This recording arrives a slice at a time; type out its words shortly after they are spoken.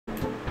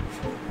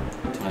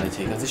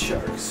take out the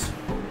sharks.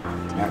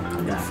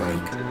 Yeah.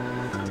 Frank.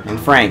 And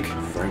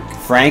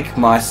Frank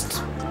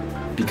must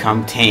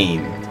become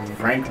tame.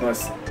 Frank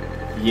must...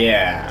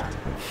 Yeah.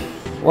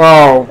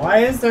 Whoa. Why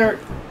is there...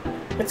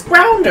 It's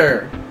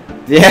Grounder!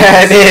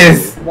 Yeah, it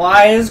is.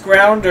 Why is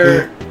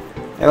Grounder...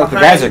 Hey, look, the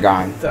guys are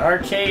gone. The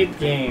arcade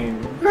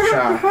game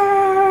shop.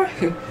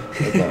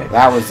 Okay,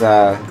 that was,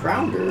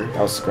 Grounder?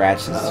 That was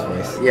Scratch's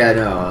voice. Yeah,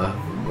 no,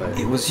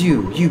 It was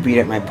you. You beat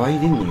up my buddy,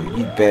 didn't you?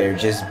 You'd better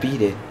just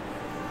beat it.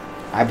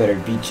 I better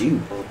beat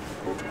you.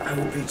 I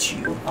will beat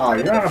you. Oh,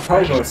 you're on a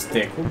pogo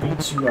stick. We'll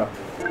beat you up.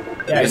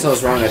 Yeah, I guess I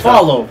was wrong. I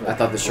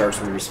thought the sharks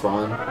would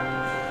respawn.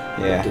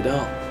 Yeah. They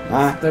don't.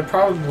 They're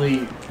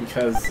probably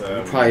because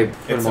probably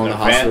put them on the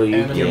hospital. You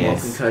give them all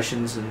Yes.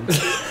 concussions and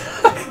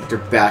they're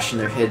bashing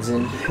their heads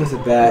in with a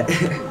bat.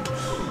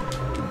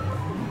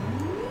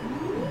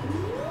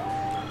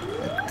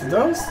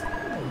 Those?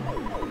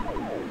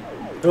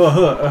 You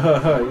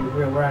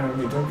real around with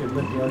me. Don't get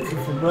lippy. I'll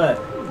kick your butt.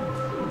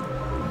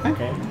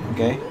 Okay.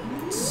 Okay.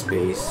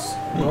 Space.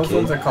 Those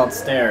ones are called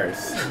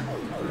stairs.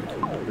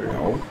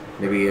 No.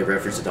 Maybe a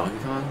reference to Donkey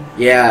Kong?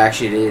 Yeah,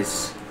 actually it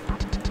is.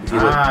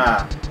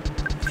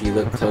 If you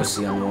look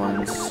closely on the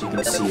ones, you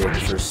can see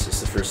it. It's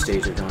the first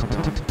stage of Donkey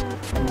Kong.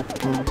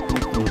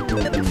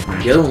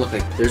 The other one looks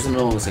like... There's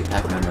another one looks like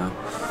Pac-Man now.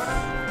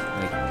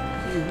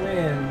 You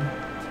win.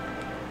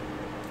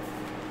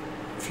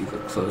 If you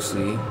look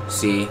closely,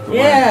 see the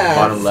Yeah,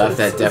 one bottom left,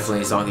 that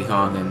definitely is Donkey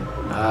Kong, and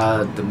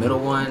the middle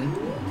one.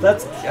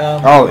 That's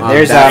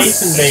there's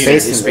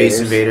Space Space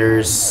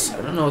Invaders.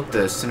 I don't know what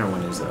the center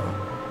one is though.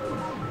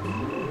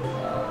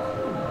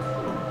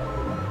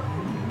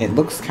 It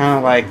looks kind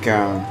of like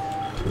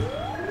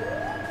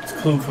It's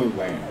Clue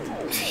Land.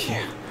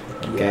 Yeah.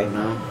 Okay.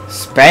 No.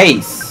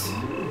 Space.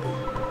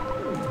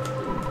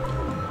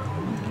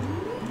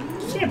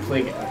 You can't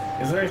play.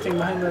 Is there anything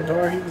behind the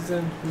door he was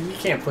in? You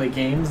can't play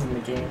games in the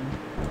game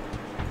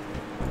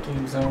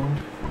zone.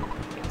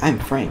 I'm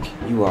Frank.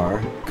 You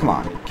are. Come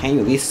on. Can't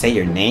you at least say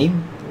your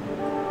name?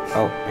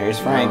 Oh, here's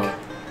Frank.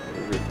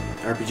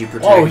 RPG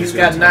protagonist. Oh, he's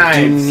got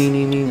knives.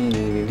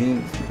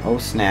 Oh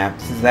snap!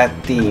 This is that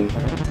theme.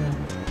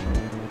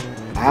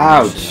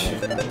 Ouch!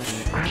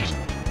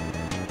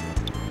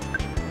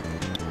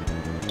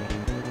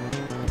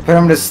 Put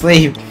him to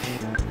sleep.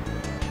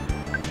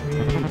 We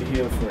need to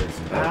heal first.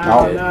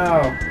 Oh.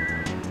 No!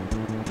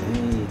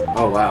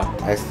 Oh wow!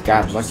 I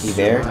got lucky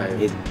there.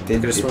 It did.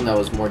 Could have sworn that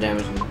was more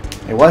damage.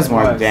 It was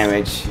more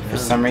damage. For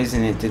some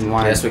reason, it didn't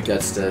want to. That's what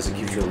Guts does. It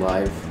keeps you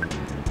alive.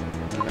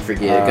 I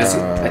forget. Guts,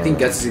 I think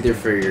Guts is either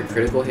for your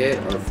critical hit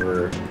or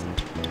for.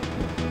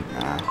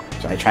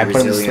 Should I try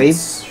putting him to sleep?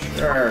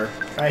 Sure.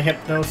 Try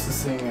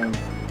hypnosising him.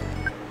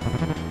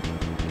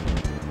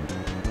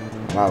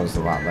 Well, that was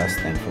a lot less,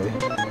 thankfully.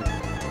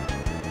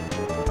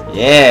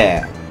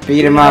 Yeah!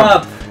 Beat him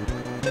up!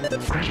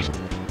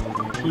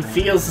 He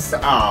feels the...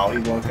 Oh, he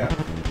woke up.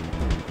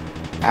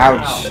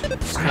 Ouch!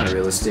 It's kind of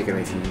realistic. I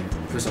mean, if you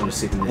put someone to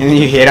sleep And then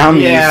you hit them,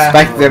 Yeah. you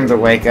expect them to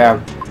wake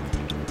up.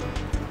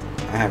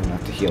 I have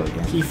enough to heal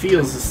again. He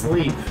feels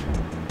asleep.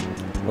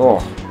 Oh,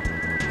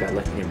 got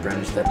lucky and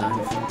brandished that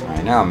knife.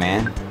 I know,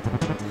 man.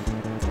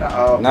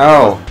 Uh-oh.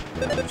 No!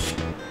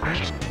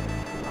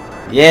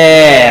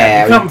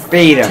 Yeah! Become We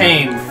beat him!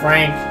 tame,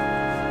 Frank.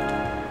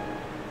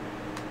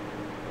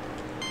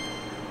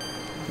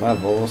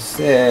 Level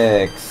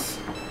 6.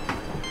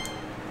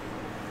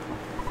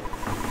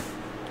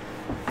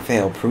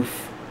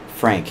 Fail-proof.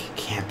 Frank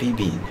can't be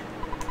beaten.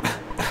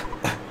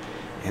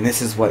 And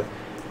this is what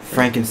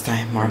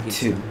Frankenstein Mark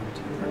II.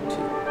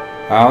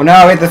 Oh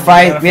no, we have to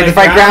fight! We have to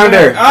fight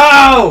Grounder!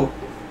 Oh!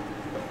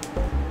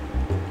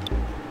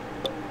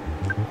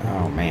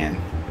 Oh man.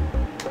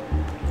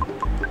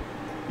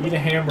 Eat a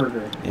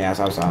hamburger. Yeah, that's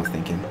what I was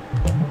thinking.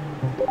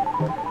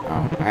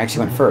 Oh, I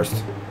actually went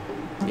first.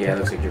 Yeah, it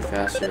looks like you're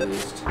faster at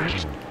least.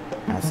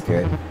 That's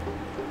good.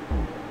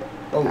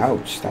 Oh.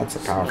 Ouch, that's a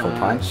powerful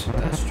punch.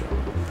 That's strong.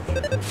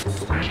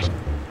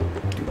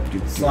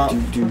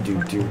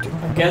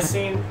 I'm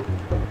guessing.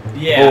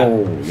 Yeah.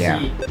 Oh, yeah.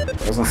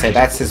 I was gonna say,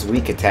 that's his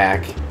weak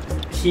attack.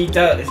 He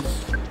does.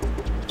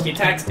 He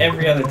attacks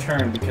every other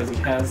turn because he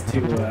has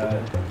to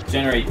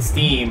generate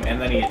steam and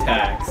then he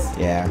attacks.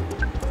 Yeah.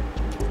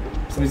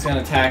 So he's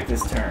gonna attack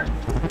this turn.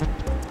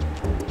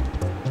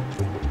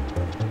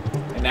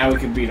 And now we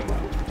can beat him up.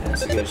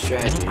 That's a good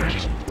strategy.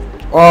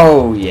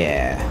 Oh,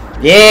 yeah.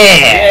 Yeah!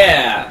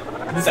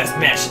 Yeah! This is a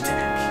smash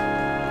attack.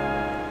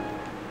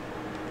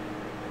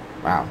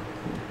 Wow.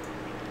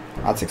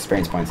 Lots of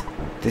experience points.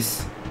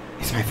 This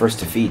is my first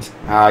defeat.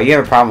 You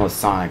have a problem with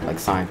Sonic, like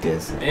Sonic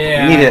is.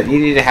 Yeah. You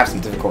need to have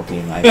some difficulty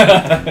in life.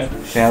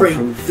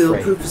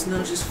 Fail-proof is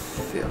not just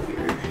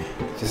failure.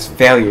 Just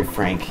failure,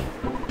 Frank.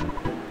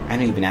 I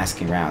know you've been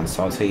asking around,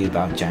 so I'll tell you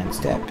about Giant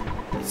Step.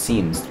 It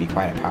seems to be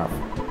quite a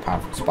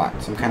powerful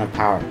spot. Some kind of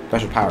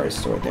special power is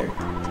stored there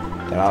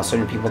that allows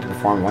certain people to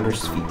perform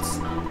wondrous feats.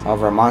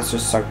 However, a monster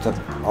sucked up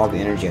all the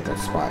energy at that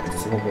spot.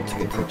 It's difficult to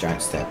get to the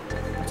Giant Step.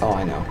 That's all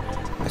I know.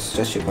 I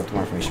suggest you collect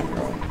more information on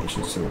your own. The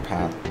entrance to the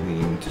path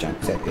leading to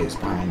Giant Step is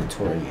behind the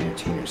touring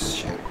entertainer's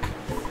shack.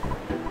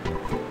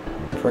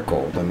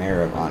 Prickle, the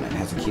mayor on it,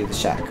 has the key to the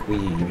shack. You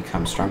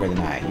become stronger than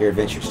I. Your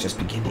adventure's just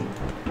beginning.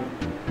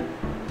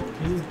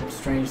 He's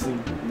strangely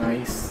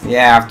nice.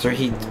 Yeah, after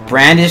he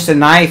brandished a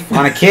knife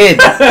on a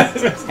kid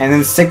and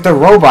then sicked a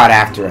robot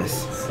after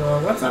us. So,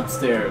 what's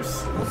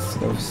upstairs? Let's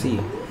go see.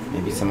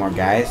 Maybe some more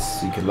guys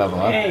so you could level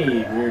up. Hey,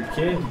 weird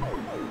kid.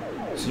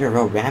 So you're a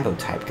real Rambo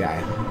type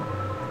guy.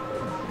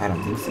 I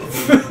don't think so.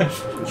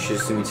 You should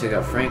have seen me take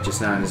out Frank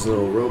just now in his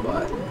little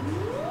robot.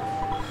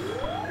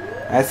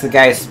 That's the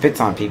guy who spits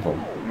on people.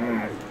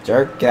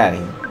 Jerk, get out of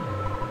here.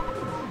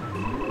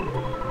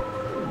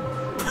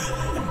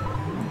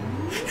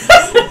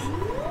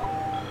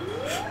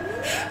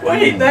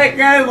 Wait, that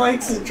guy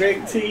likes to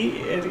drink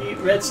tea and eat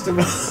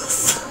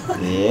vegetables.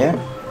 Yeah.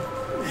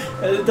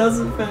 And it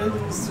doesn't fit into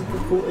his super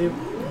cool image.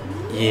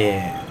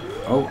 Yeah.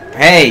 Oh,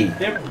 hey!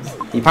 Yep.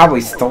 He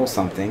probably stole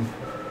something.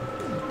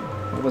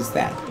 What was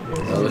that?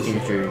 Looking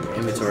at your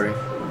inventory.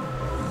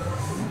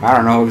 I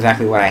don't know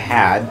exactly what I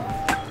had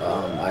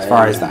as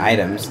far as the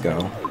items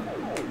go.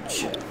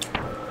 Shit.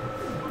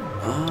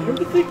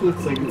 Everything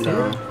looks like it's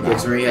No.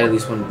 Because we had at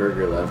least one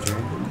burger left, right?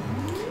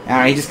 I don't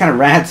know, he just kind of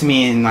ran up to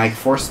me and like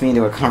forced me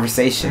into a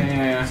conversation.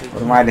 Yeah.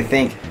 What am I to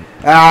think?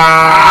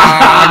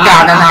 Ah!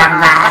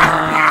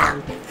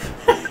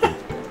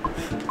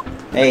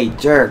 Hey,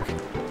 jerk!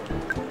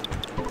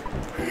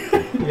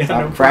 Yeah,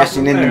 Stop no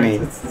crashing problem into there. me.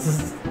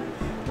 It's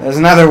There's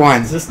another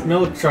one. just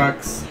milk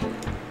trucks.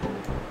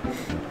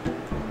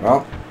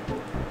 Well,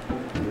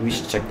 maybe we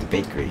should check the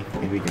bakery.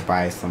 Maybe we could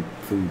buy some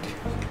food.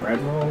 Bread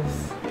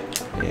rolls.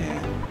 Yeah.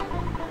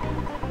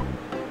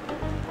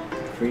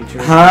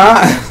 Creature.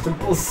 Huh?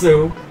 Vegetable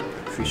soup.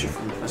 Creature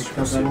from the Western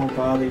Because I won't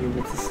bother you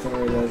with the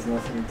story that has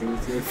nothing to do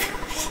with you.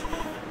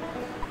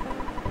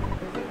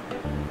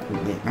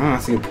 Oh,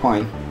 that's a good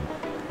point.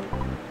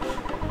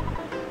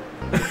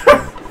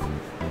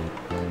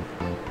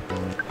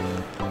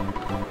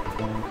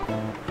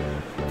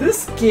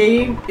 This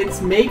game,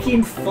 it's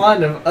making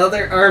fun of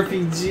other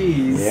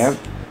RPGs.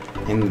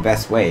 Yep. In the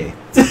best way.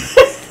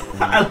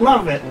 I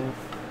love it.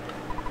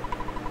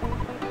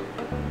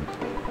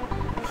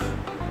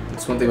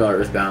 That's one thing about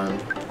EarthBound.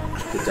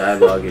 The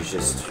dialogue is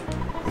just,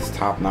 It's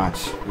top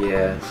notch.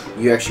 yeah.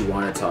 You actually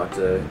want to talk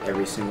to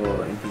every single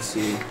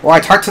NPC. Well, I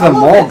talked to the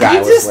mole guy. He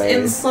with just ways.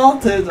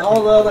 insulted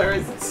all the other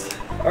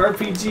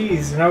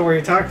RPGs, you know, where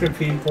you talk to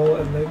people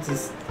and they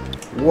just...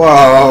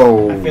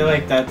 Whoa. I feel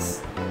like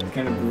that's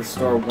gonna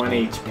restore 1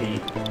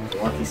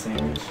 HP. Lucky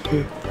sandwich.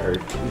 Or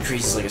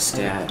increases like a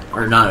stat.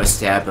 Or not a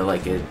stat, but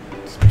like it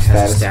has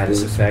Status a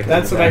status boost. effect.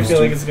 That's on what the I feel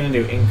like dice. it's gonna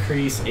do.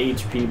 Increase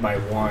HP by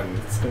 1.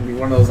 It's gonna be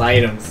one of those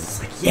items. It's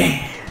like,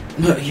 yeah!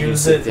 No, you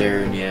Use sit it. there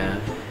and yeah.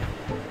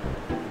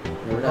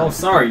 Never Oh, know.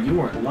 sorry, you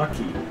weren't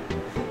lucky.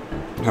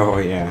 Oh,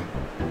 yeah.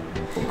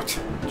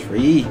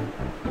 Tree.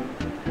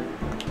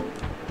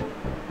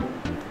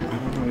 I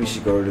don't know. We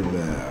should go to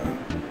the.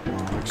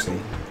 Well, actually,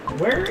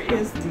 Where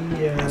is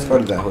the, let's go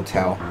to the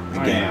hotel Oh,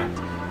 again,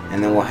 yeah.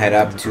 and then we'll head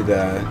up to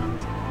the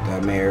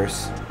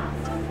mayor's.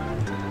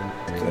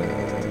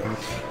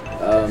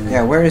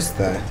 Yeah, where is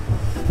the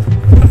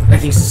I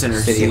think it's the center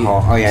city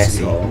hall? Oh yeah, I City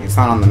see. Hall. It's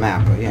not on the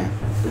map, but yeah.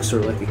 Looks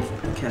sort of like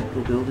a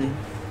Capitol building.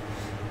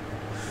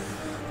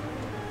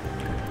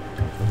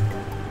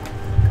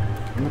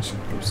 How much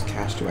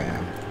cash do I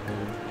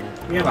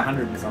have? We have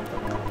 100 and something.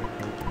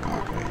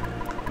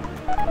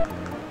 Okay.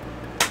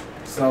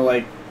 So,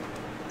 like,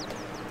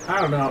 I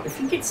don't know. If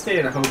you could stay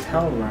at a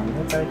hotel room,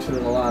 that's actually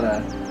a lot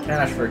of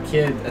cash for a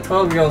kid. A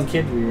 12-year-old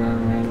kid to be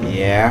running around with.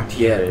 Yeah.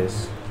 Yeah, it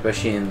is.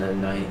 Especially in the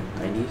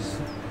 90s.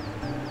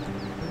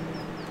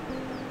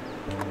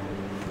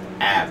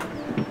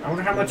 I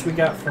wonder how much we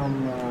got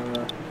from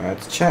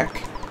Let's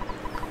check.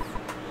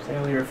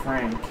 Sailor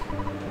Frank.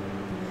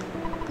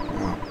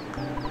 Oh.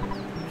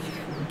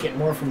 We get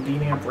more from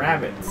beating up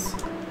rabbits.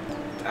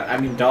 I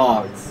mean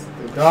dogs.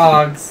 The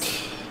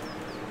dogs.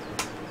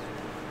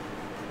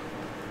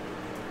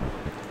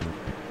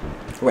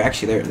 Wait,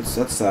 actually, there.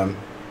 Let's go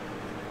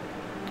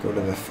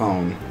to the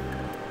phone.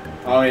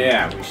 Oh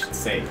yeah, we should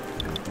save.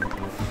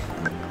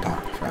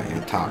 Talk, right?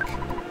 Yeah, talk.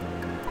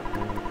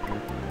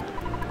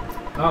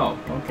 Oh,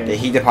 Yeah, okay.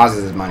 he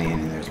deposits his money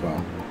in there as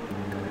well.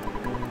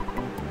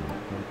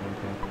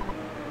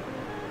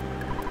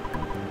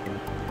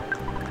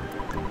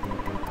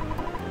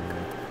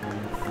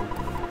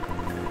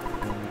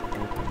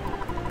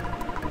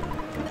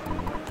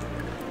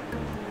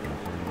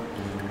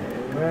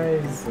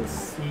 Anyways, we'll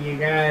see you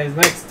guys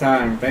next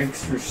time.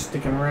 Thanks for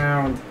sticking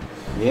around.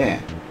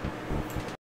 Yeah.